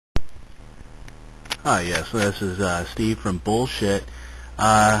Hi, yes, this is Steve from Bullshit.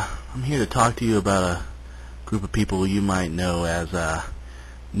 I'm here to talk to you about a group of people you might know as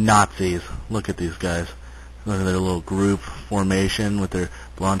Nazis. Look at these guys. Look at their little group formation with their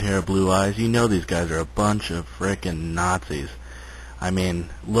blonde hair, blue eyes. You know these guys are a bunch of frickin' Nazis. I mean,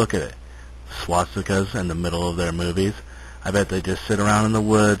 look at it. Swastikas in the middle of their movies. I bet they just sit around in the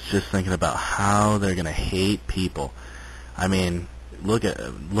woods just thinking about how they're gonna hate people. I mean, look at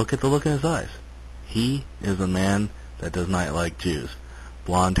the look in his eyes. He is a man that does not like Jews.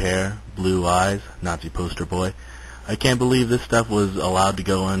 Blonde hair, blue eyes, Nazi poster boy. I can't believe this stuff was allowed to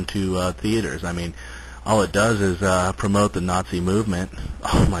go into theaters. I mean, all it does is promote the Nazi movement.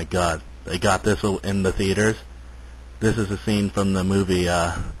 Oh my God, they got this in the theaters. This is a scene from the movie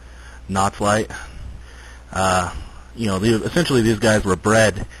Twilight. Essentially these guys were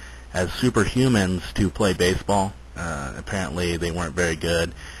bred as superhumans to play baseball. Apparently they weren't very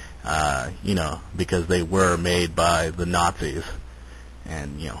good. Because they were made by the Nazis,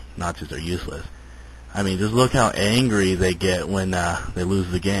 and, Nazis are useless. I mean, just look how angry they get when they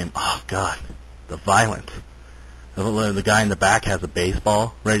lose the game. Oh, God, the violence. The guy in the back has a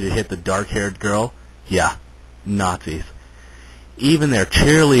baseball, ready to hit the dark-haired girl. Yeah, Nazis. Even their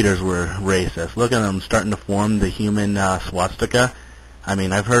cheerleaders were racist. Look at them starting to form the human swastika. I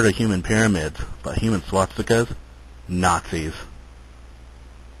mean, I've heard of human pyramids, but human swastikas? Nazis.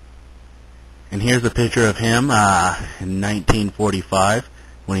 And here's a picture of him in 1945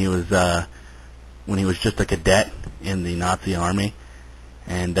 when he was just a cadet in the Nazi army,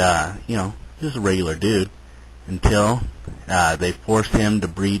 and just a regular dude until they forced him to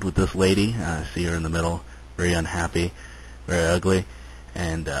breed with this lady. See her in the middle, very unhappy, very ugly,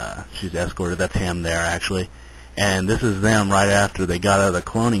 and she's escorted. That's him there actually, and this is them right after they got out of the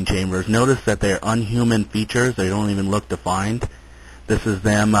cloning chambers. Notice that they're unhuman features. They don't even look defined. This is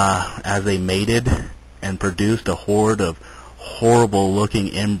them as they mated and produced a horde of horrible-looking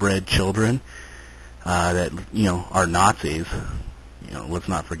inbred children that, are Nazis. Let's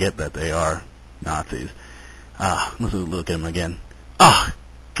not forget that they are Nazis. Let's look at them again. Oh,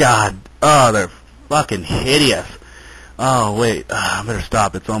 God. Oh, they're fucking hideous. Oh, wait. I better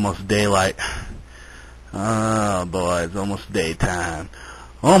stop. It's almost daylight. Oh, boy. It's almost daytime.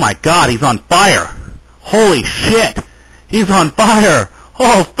 Oh, my God. He's on fire. Holy shit. He's on fire!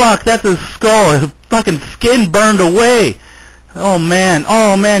 Oh, fuck, that's his skull. His fucking skin burned away. Oh, man,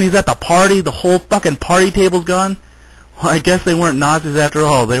 he's at the party. The whole fucking party table's gone. Well, I guess they weren't Nazis after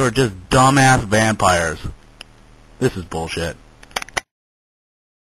all. They were just dumbass vampires. This is bullshit.